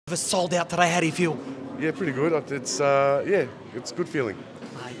It's sold out today. How do you feel? Yeah, pretty good. It's yeah, it's a good feeling.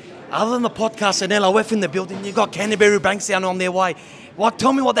 Mate, other than the podcast and LOF in the building, you've got Canterbury Bankstown on their way.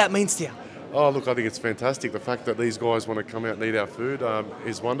 Tell me what that means to you. Oh, look, I think it's fantastic. The fact that these guys want to come out and eat our food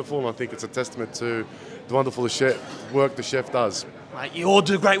is wonderful, and I think it's a testament to the wonderful work the chef does. Mate, you all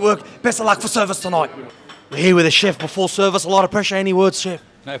do great work. Best of luck for service tonight. We're here with the chef before service. A lot of pressure. Any words, chef?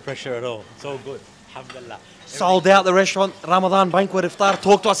 No pressure at all. It's all good. Alhamdulillah. Sold out the restaurant, Ramadan banquet iftar.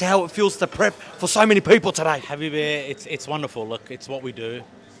 Talk to us how it feels to prep for so many people today. Habibi, it's wonderful. Look, it's what we do.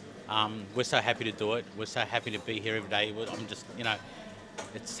 We're so happy to do it. We're so happy to be here every day. I'm just,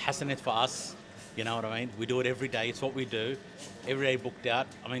 it's hasanat for us. You know what I mean? We do it every day. It's what we do. Every day booked out.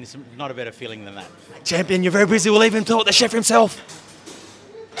 I mean, it's not a better feeling than that. Champion, you're very busy. We'll leave him to it. The chef himself.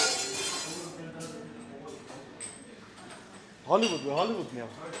 Hollywood, we're Hollywood now.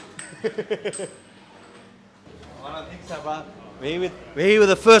 I don't think so, bro. We're here with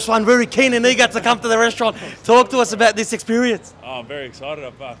the first one, very keen and eager to come to the restaurant. Talk to us about this experience. Oh, I'm very excited.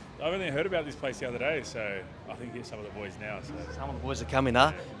 I've only heard about this place the other day, so I think get some of the boys now. So. Some of the boys are coming,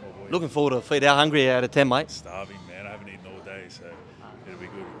 huh? Looking forward to feed. How hungry out of 10, mate? Starving, man. I haven't eaten all day, so it'll be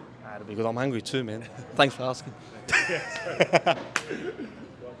good. It'll be good. I'm hungry too, man. Thanks for asking.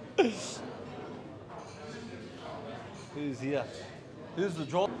 Who's here? Who's the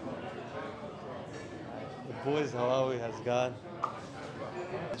draw? The boys, how are we? How's it going?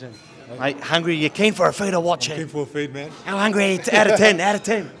 Mate, hungry? You keen for a feed or what, I'm keen for a feed, man. How hungry are you? Out of 10? Out of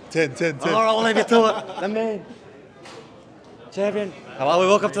 10? 10. All right, we'll leave you to it. The man. Champion. How are we?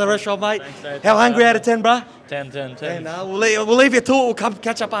 Welcome to the restaurant, mate. Thanks, how hungry out of 10, bruh? 10. We'll leave you to it. We'll come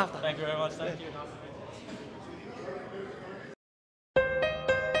catch up after. Thank you very much. Thank you.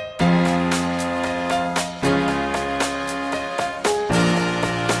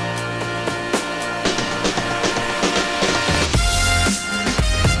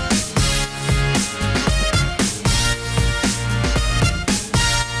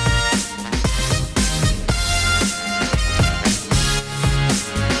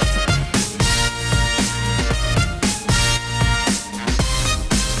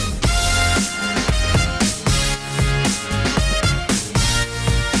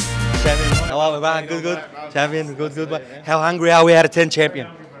 Good. Champion, good. How hungry are we out of 10, champion?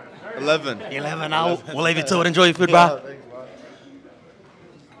 11. 11. We'll leave you to it. Enjoy your food, bro.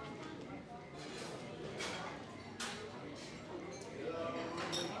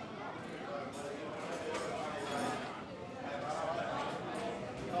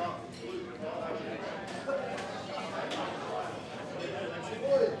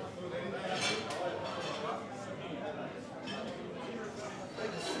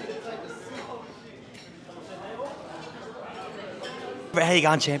 How you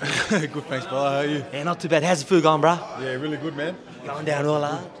going, champion? Good, thanks, brother. How are you? Yeah, not too bad. How's the food going, bro? Yeah, really good, man. Going down all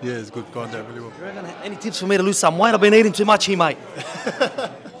hard? Yeah, it's good. Going down really well. You reckon, any tips for me to lose some weight? I've been eating too much here, mate.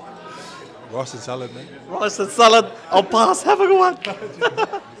 Rice and salad, man. Rice and salad. I'll pass. Have a good one.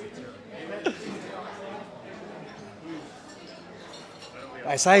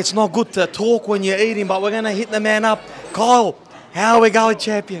 They say it's not good to talk when you're eating, but we're going to hit the man up. Kyle, how are we going,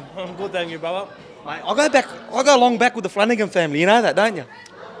 champion? I'm good, thank you, brother. Mate, I go long back with the Flanagan family. You know that, don't you?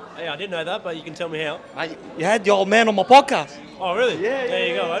 Yeah, I didn't know that, but you can tell me how. Mate, you had the old man on my podcast. Oh, really? Yeah. There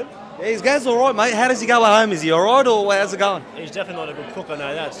you go, mate. Yeah, his guy's all right, mate. How does he go at home? Is he all right, or how's it going? He's definitely not a good cook, I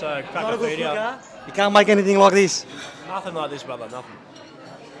know that, so crack Not a a good feed cook, up. huh? You can't make anything like this. Nothing like this, brother, nothing.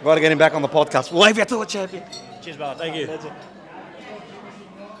 Got to get him back on the podcast. We'll leave you to it, champion. Cheers, brother, thank you.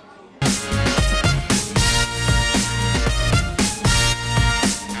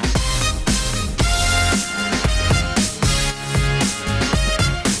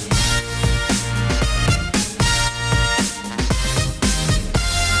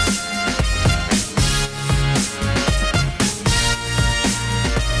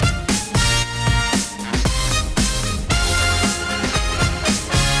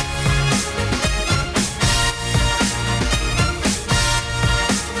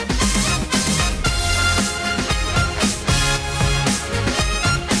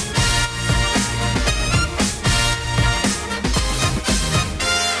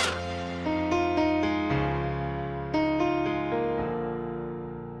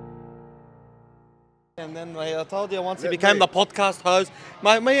 And then I told you once he became the podcast host,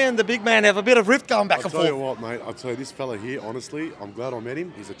 mate, me and the big man have a bit of rift going back and forth. I'll tell you what, mate. I'll tell you, this fella here, honestly, I'm glad I met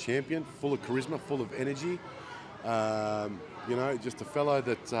him. He's a champion, full of charisma, full of energy. You know, just a fellow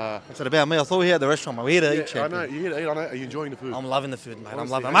that... What's it about me? I thought we had the restaurant, mate. We're here to eat, I champion. know, you're here to eat. I know. Are you enjoying the food? I'm loving the food, mate. Honestly, I'm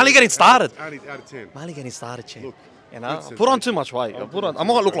loving it. I'm only getting started. Only out of 10. I'm only getting started, champ. Look, you know, I listen, put on mate. too much weight. I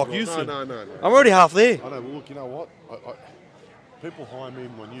might look like you soon. No. I'm already half there. I know, well, look, you know what? people hire me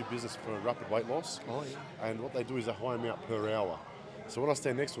in my new business for rapid weight loss. Oh, yeah. And what they do is they hire me out per hour. So when I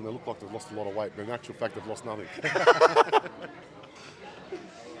stand next to them, they look like they've lost a lot of weight, but in actual fact, they've lost nothing.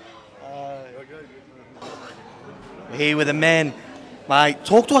 Here with a man. Mate,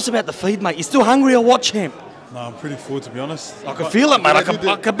 talk to us about the feed, mate. You still hungry or what, champ? No, I'm pretty full, to be honest. I can feel it, mate.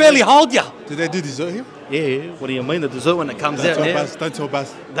 I can barely hold you. Did they do dessert here? Yeah, what do you mean, the dessert when it comes out? Don't tell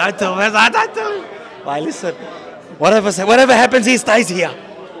Baz. Don't tell Baz. Don't tell him. Mate, listen. Whatever happens here stays here.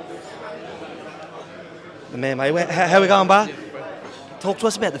 The man, mate. How we going, bar? Talk to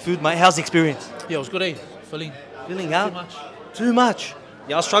us about the food, mate. How's the experience? Yeah, it was good, eh? Filling. Filling up? Too much. Too much.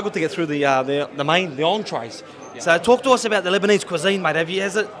 Yeah, I struggled to get through the entrees. Yeah. So talk to us about the Lebanese cuisine, mate.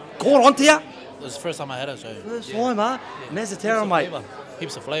 Has it caught on to you? It was the first time I had it, so. First time, huh? Yeah. Mezzaterra, mate.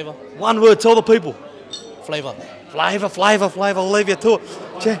 Heaps of flavour. One word, tell the people. Flavour. Flavour. I'll leave you to it.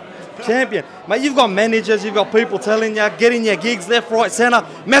 Champion. Mate, you've got managers, you've got people telling you, getting your gigs left, right, centre.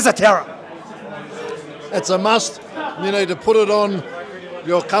 Mezzaterra. It's a must. You need to put it on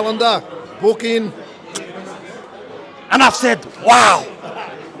your calendar, book in. Enough said. Wow.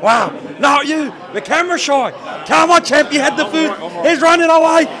 Not you. The camera shy. Come on, champ. You had the food. He's running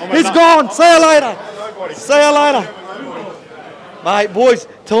away. He's gone. See you later. Mate, boys,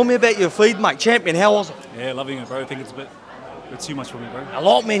 tell me about your feed, mate. Champion, how was it? Yeah, loving it, bro. I think it's a bit too much for me, bro. A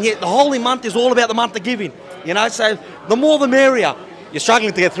lot, man. Yeah, the holy month is all about the month of giving. You know, so the more the merrier. You're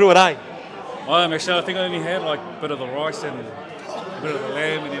struggling to get through it, eh? I am actually. I think I only had like a bit of the rice and a bit of the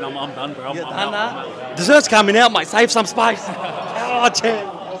lamb, and then I'm done, bro. I'm out. Dessert's coming out, mate. Save some space. Oh,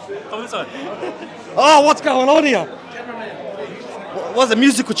 champ. Come this side. Oh, what's going on here? What's it,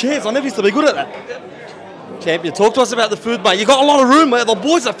 musical chairs? I never used to be good at that. Champion, talk to us about the food, mate. You got a lot of room, mate. The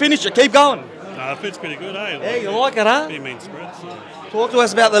boys are finished. You keep going. The food's pretty good, eh? Yeah, you like it, huh? Pretty mean spreads. Talk to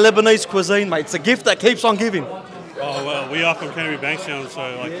us about the Lebanese cuisine, mate. It's a gift that keeps on giving. Oh, well, we are from Canterbury Bankstown, so,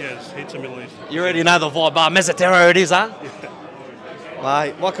 like, yeah, it's heaps of Middle East. You already know the vibe. Mezzaterra it is, huh?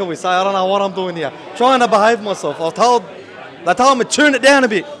 Mate, what can we say? I don't know what I'm doing here. Trying to behave myself. They told me to tune it down a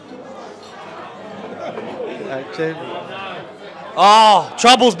bit. Oh,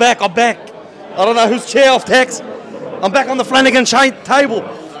 trouble's back. I'm back. I don't know whose chair I've taxed. I'm back on the Flanagan table.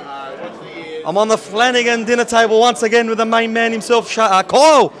 I'm on the Flanagan dinner table once again with the main man himself,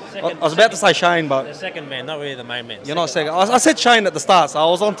 Kyle. I was about to say Shane, but... The second man, not really the main man. You're not second. I said Shane at the start, so I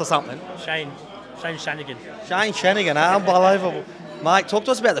was on to something. Shane Shanigan. Shane Shanigan, unbelievable. Mate, talk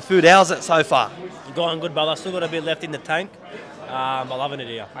to us about the food. How's it so far? Going good, brother. Still got a bit left in the tank. I'm loving it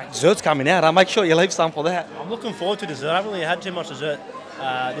here. Dessert's coming out. I'll make sure you leave some for that. I'm looking forward to dessert. I haven't really had too much dessert,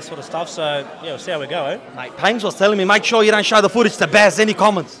 this sort of stuff, so yeah, we'll see how we go, eh? Mate, Pangs was telling me, make sure you don't show the footage to Baz. Any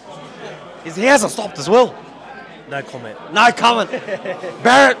comments? He hasn't stopped as well. No comment. No comment.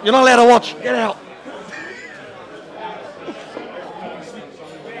 Barrett, you're not allowed to watch. Get out.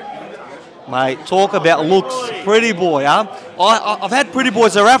 Mate, talk about looks. Pretty boy, huh? I've had Pretty Boy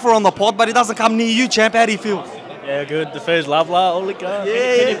Zarafa on the pod, but he doesn't come near you, champ. How do you feel? Yeah, good. The food's lovely. Holy God.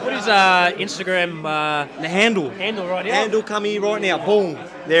 Yeah. Can you put his Instagram the handle right here? Handle coming here right now. Boom.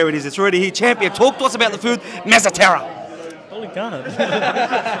 There it is. It's already here. Champion, talk to us about the food. Mezzaterra. Holy God.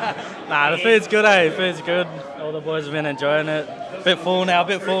 Nah, the food's good, eh? The food's good. All the boys have been enjoying it. Bit full now,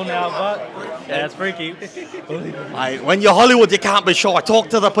 but yeah, it's freaky. Mate, when you're Hollywood, you can't be shy. Talk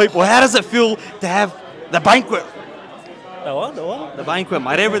to the people. How does it feel to have the banquet? The what? The banquet,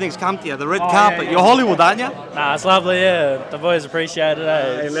 mate. Everything's come to you. The red carpet. Yeah. You're Hollywood, aren't you? Nah, it's lovely, yeah. The boys appreciate it,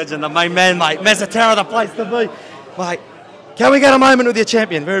 eh? Hey, legend, the main man, mate. Mezzaterra, the place to be. Mate, can we get a moment with your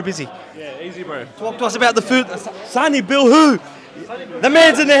champion? Very busy. Yeah, easy, bro. Talk to us about the food. Sonny Bill, who? The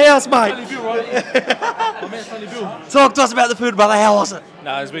man's in the house, mate. Sonny Bill, right? My man, Sonny Bill. Talk to us about the food, brother. How was it?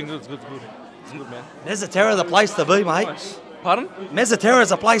 Nah, it's been good. It's good. It's good, man. Mezzaterra, the place to be, mate. Nice. Pardon?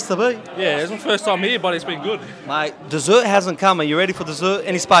 Mezzaterra's a place to be. Yeah, it's my first time here, but it's been good. Mate, dessert hasn't come. Are you ready for dessert?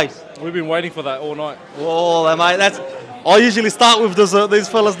 Any space? We've been waiting for that all night. Oh, mate, I usually start with dessert. These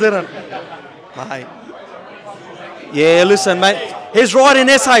fellas didn't. Mate. Yeah, listen, mate. He's writing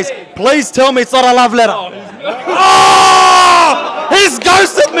essays. Please tell me it's not a love letter. Oh! He's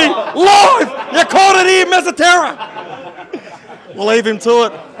ghosted me live. You caught it here, Mezzaterra. We'll leave him to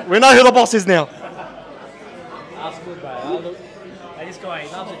it. We know who the boss is now. That's good, bro. This guy, he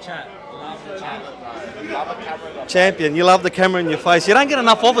loves the chat. Champion, you love the camera in your face. You don't get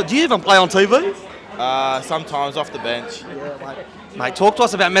enough of it. Do you even play on TV? Sometimes off the bench. Mate, talk to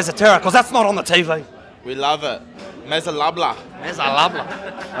us about Mezzaterra, because that's not on the TV. We love it. Mezzalabla.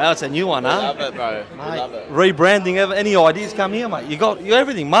 Well, it's a new one, huh? We love it, bro. We love it. Rebranding, any ideas come here, mate? You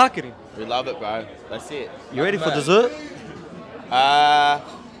everything, marketing. We love it, bro. That's it. You ready for dessert?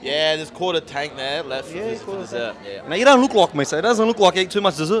 Yeah, there's quarter tank there left for dessert. Yeah. Now, you don't look like me, so it doesn't look like you eat too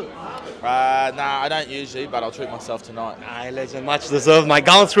much dessert. Nah, I don't usually, but I'll treat myself tonight. Aye, legend, much deserved, mate.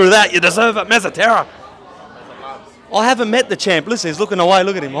 Going through that, you deserve it, Mezzaterra. I haven't met the champ. Listen, he's looking away.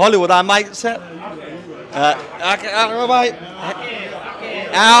 Look at him. Hollywood, mate. Set. Mate.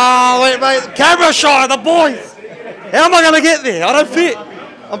 Oh, wait, mate. Canterbury Shire, the boys. How am I going to get there? I don't fit.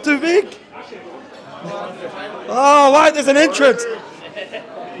 I'm too big. Oh, wait, there's an entrance.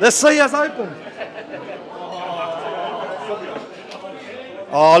 The sea is open.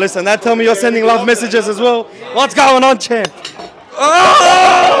 Oh, listen, that tell me you're sending love messages as well. What's going on, champ?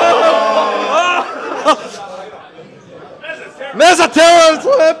 Mezzaterra, it's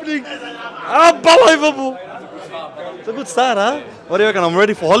happening. Unbelievable. It's a good start, huh? What do you reckon? I'm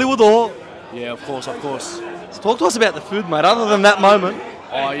ready for Hollywood or? Yeah, of course, of course. So talk to us about the food, mate, other than that moment.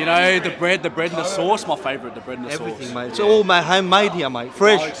 Oh, you know, the bread and the sauce, my favourite, the bread and the Everything, sauce. mate. It's all homemade here, mate.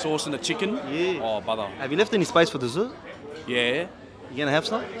 Fresh. Garlic sauce and the chicken. Yeah. Oh, brother. Have you left any space for dessert? Yeah. You gonna have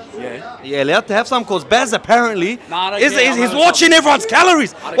some? Yeah. Yeah, allowed to have some because Baz apparently he's care. watching everyone's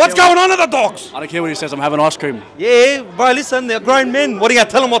calories. What's going on at the Dogs? I don't care what he says, I'm having ice cream. Yeah, bro, listen, they're grown men. What are you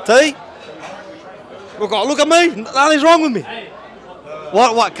gonna tell them what to eat? Look at me. Nothing's wrong with me.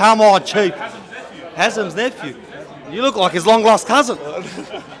 What? Come on, cheap. Hassam's nephew. You look like his long lost cousin.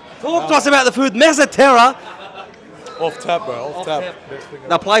 Talk to us about the food. Mezzaterra. Off tap, bro. Off tap.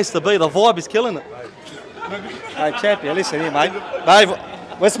 The place to be. The vibe is killing it. Hey, champion, listen here, mate. Dave,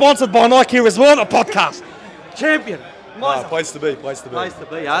 we're sponsored by Nike here as well, a podcast. Champion. Place to be. Place to be. Place to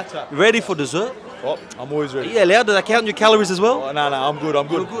be, huh? Ready for dessert? Oh, I'm always ready. Are you allowed? Do they count your calories as well? Oh, no, I'm good. I'm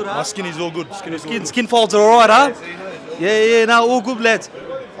good. You're good, huh? My skin is all good. Skin folds are alright, huh? Yeah, no, all good, lads.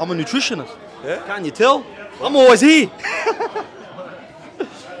 I'm a nutritionist. Yeah? Can't you tell? I'm always here. I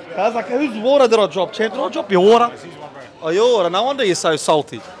was like, whose water did I drop, champ? Did I drop your water? Oh, your water. No wonder you're so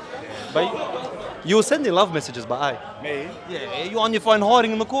salty. But you were sending love messages, but hey. Me? Yeah, you on your phone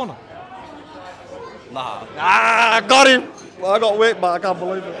hiding in the corner. Nah, I got him. Well, I got wet, but I can't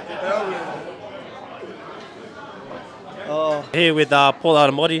believe it. Here with Paul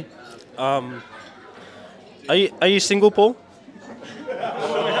Adamodi. Are you single, Paul?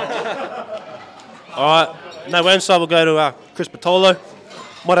 All right. No, Wednesday we'll go to Chris Patolo.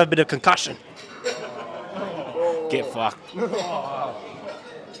 Might have a bit of concussion. Get fucked.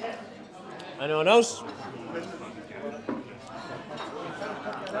 Anyone else?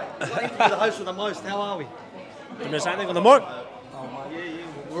 Thank you for the host with the most. How are we? You miss anything on the mark? Oh, yeah.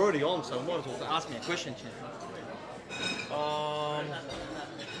 We're already on, so might as well ask me a question, champ.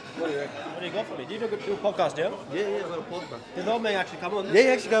 What do you got for me? Do you do a podcast, yeah? Yeah, I've got a podcast. Did the old man actually come on? Yeah, he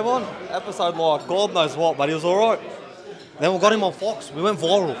actually came on. Episode like God knows what, but he was alright. Then we got him on Fox. We went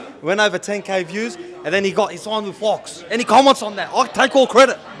viral. We went over 10k views, and then he signed with Fox. Any comments on that? I take all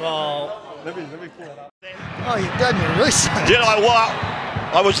credit. Well, Let me pull it up. Oh, you've done your research. Did I what?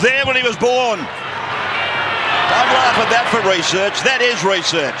 I was there when he was born. Don't laugh at that for research. That is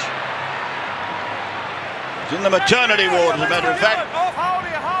research. It's in the maternity ward, as a matter of fact.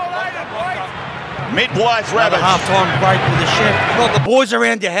 Midwife rabbit. Half-time break with the chef. You got the boys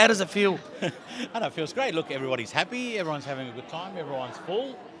around you. How does it feel? I know, it feels great. Look, everybody's happy. Everyone's having a good time. Everyone's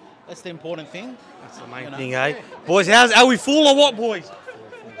full. That's the important thing. That's the main thing, eh? Boys, are we full or what, boys?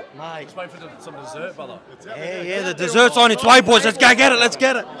 Mate. Just wait for some dessert, brother. Yeah, the dessert's on its way, boys. Let's go get it. Let's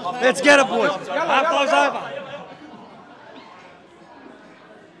get it. Let's get it, boys. Half-time's over.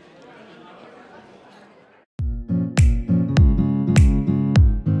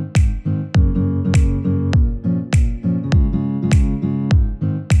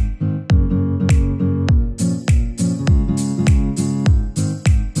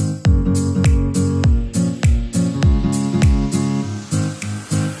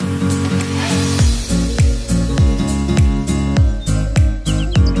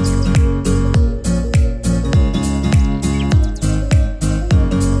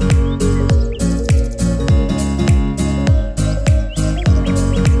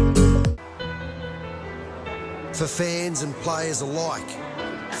 For fans and players alike,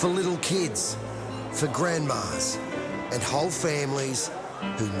 for little kids, for grandmas and whole families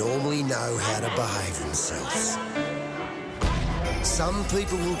who normally know how to behave themselves. Some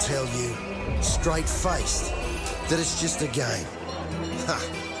people will tell you, straight-faced, that it's just a game. Ha,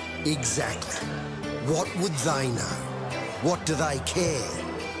 exactly. What would they know? What do they care?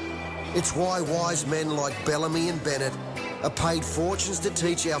 It's why wise men like Bellamy and Bennett are paid fortunes to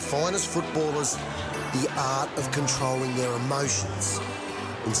teach our finest footballers the art of controlling their emotions,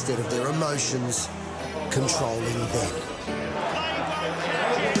 instead of their emotions controlling them.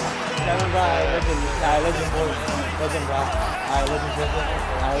 Champion, bro. Legend. Legend, boy. Legend, bro. Legend, champion.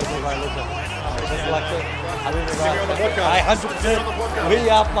 Legend, bro. Legend. Just like it. I mean, bro. 100%. We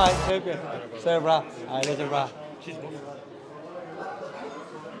up, mate. Champion. Sir, bro. Legend, bro.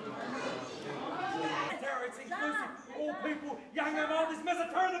 It's inclusive. All people, young and old. This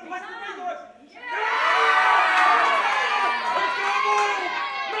Mezzaterra, the place to be, guys.